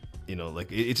then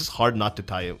it's just hard not to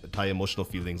tie emotional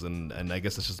feelings, and I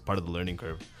guess that's just part of the learning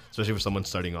curve, especially for someone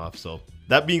starting off. So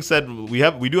that being said,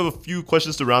 we do have a few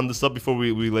questions to round this up before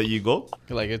we let you go.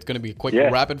 It's gonna be a quick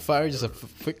rapid fire, just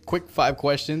a quick 5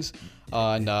 questions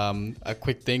on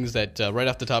quick things that right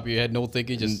off the top of your head, no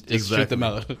thinking, just shoot them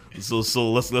out.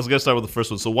 So let's get started with the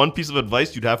first one. So one piece of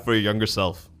advice you'd have for your younger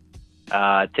self.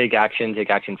 Take action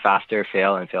faster,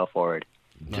 fail, and fail forward.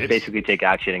 Nice. Basically take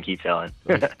action and keep failing.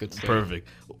 Good stuff. Perfect.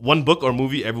 One book or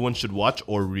movie everyone should watch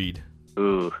or read.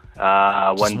 One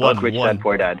book, Rich Dad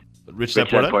Poor Dad. Rich Dad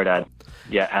Poor Dad?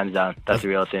 Yeah, hands down. That's a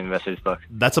real estate investor's book.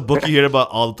 That's a book you hear about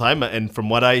all the time, and from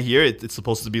what I hear, it's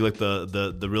supposed to be like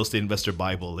the real estate investor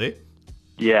Bible, eh?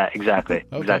 Yeah, exactly.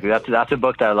 Okay. Exactly. That's a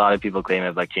book that a lot of people claim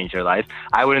have changed their life.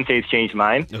 I wouldn't say it's changed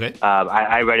mine. Okay.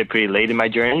 I read it pretty late in my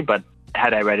journey, but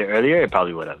had I read it earlier, it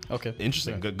probably would have. Okay.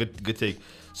 Interesting. Yeah. Good take.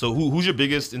 So who's your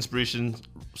biggest inspiration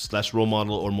 / role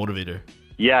model or motivator?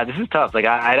 Yeah, this is tough.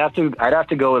 I'd have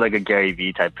to go with a Gary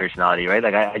Vee type personality, right?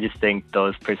 I just think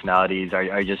those personalities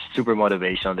are just super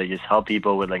motivational. They just help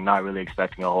people with not really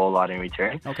expecting a whole lot in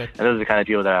return. Okay. And those are the kind of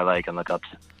people that I like and look up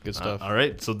to. Good stuff. All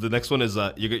right. So the next one is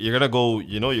you're gonna go.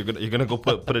 You're gonna go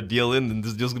put a deal in, and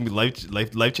this deal's gonna be life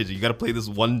changing. You gotta play this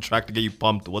one track to get you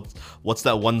pumped. What's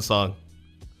that one song?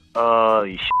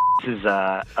 Holy shit. This is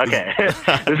okay.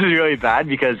 This is really bad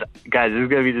because guys,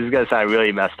 this is gonna sound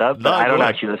really messed up. But I don't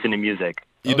actually listen to music.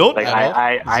 You don't?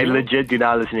 I legit do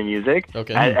not listen to music.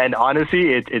 Okay. And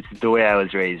honestly, it's the way I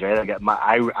was raised, right?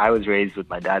 I was raised with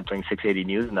my dad playing 680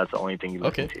 News, and that's the only thing you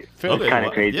listen to. It's kind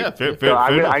of crazy. Yeah, fair.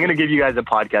 I'm gonna give you guys a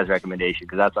podcast recommendation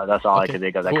because that's all I can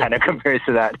think of that kind of compares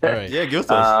to that. All right. Yeah, give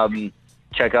us those.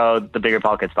 Check out the Bigger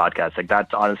Pockets podcast.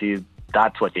 That's honestly.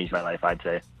 That's what changed my life, I'd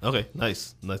say. Okay,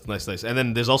 nice. And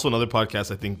then there's also another podcast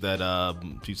I think that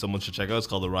someone should check out. It's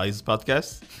called the Rise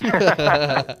Podcast.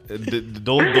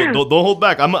 don't hold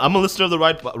back. I'm a listener of the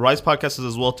Rise Podcast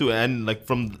as well too, and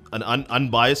from an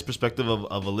unbiased perspective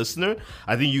of a listener,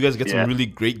 I think you guys get some really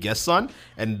great guests on.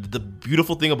 And the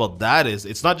beautiful thing about that is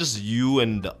it's not just you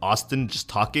and Austin just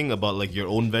talking about your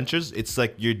own ventures. It's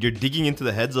you're digging into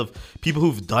the heads of people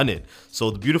who've done it.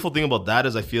 So the beautiful thing about that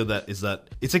is I feel that it's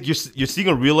you're seeing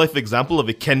a real life example of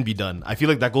it can be done. I feel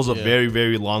like that goes a very,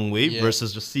 very long way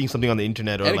versus just seeing something on the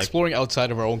internet or exploring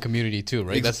outside of our own community too,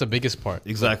 right? That's the biggest part.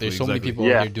 Exactly. There's so many people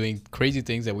out here doing crazy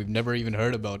things that we've never even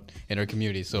heard about in our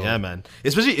community. So yeah, man.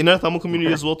 Especially in our Tamil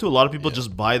community as well too. A lot of people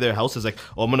just buy their houses I'm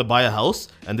gonna buy a house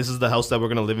and this is the house that we're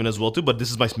gonna live in as well too. But this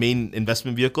is my main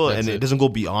investment vehicle, and it doesn't go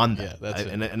beyond that.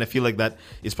 And I feel like that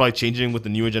is probably changing with the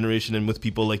newer generation and with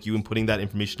people like you and putting that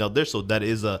information out there. So that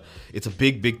is it's a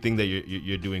big thing that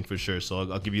you're doing for sure. So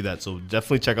I'll give you that. So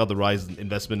definitely check out the Rise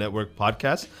Investment Network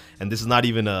podcast. And this is not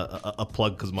even a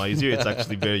plug because Mayu's here. It's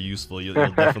actually very useful. You'll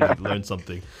definitely learn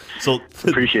something. So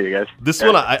appreciate it, guys. This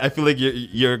one, I feel like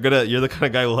you're the kind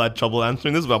of guy who had trouble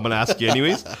answering this, but I'm gonna ask you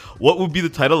anyways. What would be the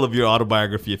title of your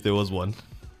autobiography if there was one?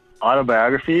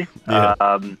 Autobiography? Yeah.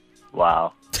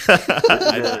 Wow.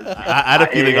 I had a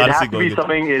feeling. It'd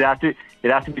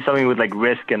have to be something with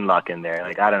risk and luck in there.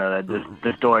 I don't know,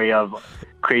 the story of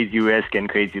crazy risk and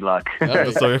crazy luck.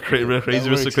 So crazy risk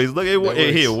and crazy luck.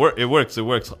 It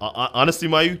works. Honestly,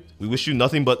 Mayu, we wish you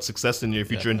nothing but success in your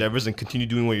future endeavors and continue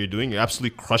doing what you're doing. You're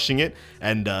absolutely crushing it.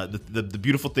 And the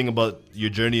beautiful thing about your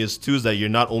journey is that you're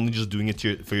not only just doing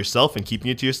it for yourself and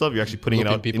keeping it to yourself. You're actually putting it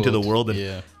out into the world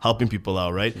and helping people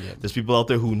out. Right? Yeah. There's people out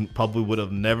there who probably would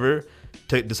have never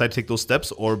decided to take those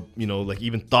steps, or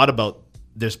even thought about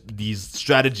there's these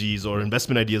strategies or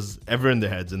investment ideas ever in their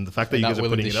heads, and the fact that you guys are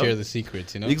putting it out. Share the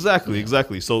secrets,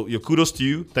 Exactly. So kudos to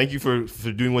you. Thank you for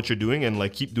doing what you're doing, and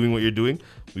like keep doing what you're doing.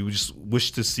 We would just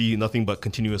wish to see nothing but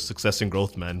continuous success and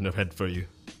growth, man, ahead for you.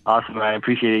 Awesome, man. I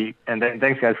appreciate it, and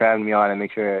thanks guys for having me on. And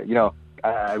make sure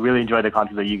I really enjoy the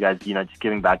content of you guys. Just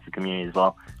giving back to the community as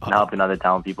well, and helping other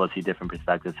talented people see different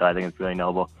perspectives. So I think it's really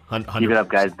noble. 100%. Keep it up,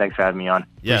 guys. Thanks for having me on.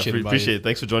 Yeah, appreciate it.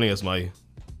 Thanks for joining us, Mai.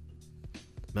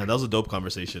 Man, that was a dope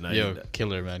conversation.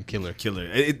 Killer, man, killer.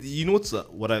 You know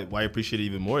why I appreciate it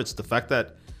even more? It's the fact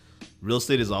that real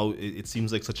estate is it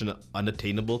seems like such an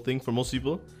unattainable thing for most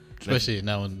people, especially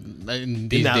now in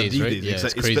these days, right? Yeah,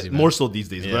 it's crazy. More so these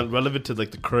days, relevant to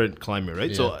like the current climate,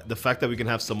 right? Yeah. So the fact that we can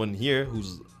have someone here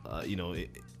who's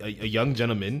a young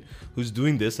gentleman who's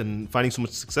doing this and finding so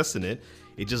much success in it.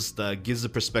 It just gives the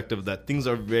perspective that things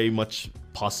are very much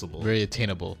possible. Very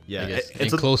attainable. Yeah. And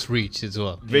close reach as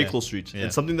well. Very close reach. Yeah.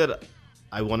 And something that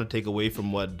I want to take away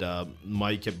from what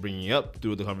Mike kept bringing up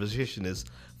through the conversation is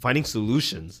finding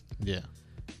solutions. Yeah.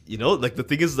 Like the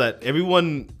thing is that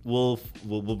everyone will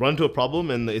run into a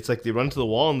problem, and it's like they run to the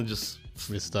wall and they just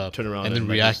stop, turn around and then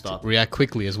react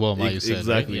quickly as well. Mike said,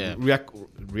 exactly. Right? Yeah.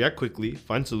 React quickly,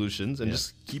 find solutions, and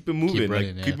just keep it moving.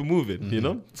 Keep it moving.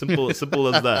 Mm-hmm.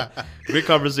 Simple as that. Great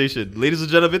conversation, ladies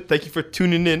and gentlemen. Thank you for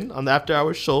tuning in on the After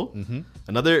Hours show. Mm-hmm.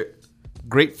 Another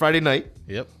great Friday night.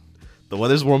 Yep. The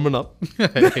weather's warming up.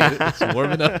 It's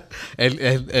warming up.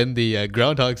 And the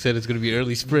groundhog said it's going to be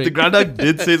early spring. The groundhog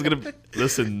did say it's going to...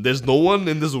 Listen, there's no one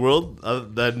in this world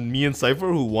than me and Cypher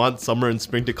who want summer and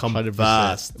spring to come 100%.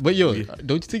 Fast. But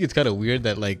don't you think it's kind of weird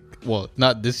that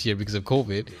not this year because of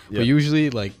COVID, but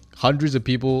usually hundreds of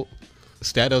people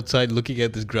stand outside looking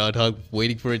at this groundhog,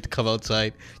 waiting for it to come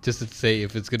outside just to say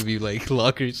if it's gonna be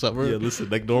longer summer. Yeah, listen,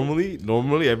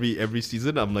 normally every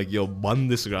season I'm like, yo, bun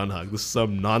this groundhog. This is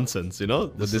some nonsense,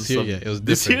 But this year, it was different.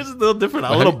 This year's a little different.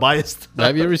 I'm a little biased.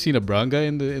 Have you ever seen a brown guy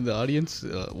in the audience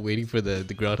waiting for the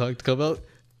groundhog to come out?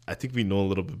 I think we know a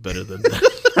little bit better than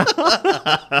that.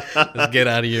 Let's get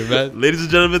out of here, man. Ladies and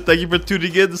gentlemen, thank you for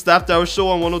tuning in. The After Hours show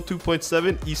on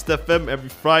 102.7 East FM every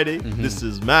Friday. Mm-hmm. This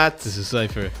is Matt. This is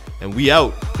Cypher. And we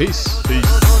out. Peace.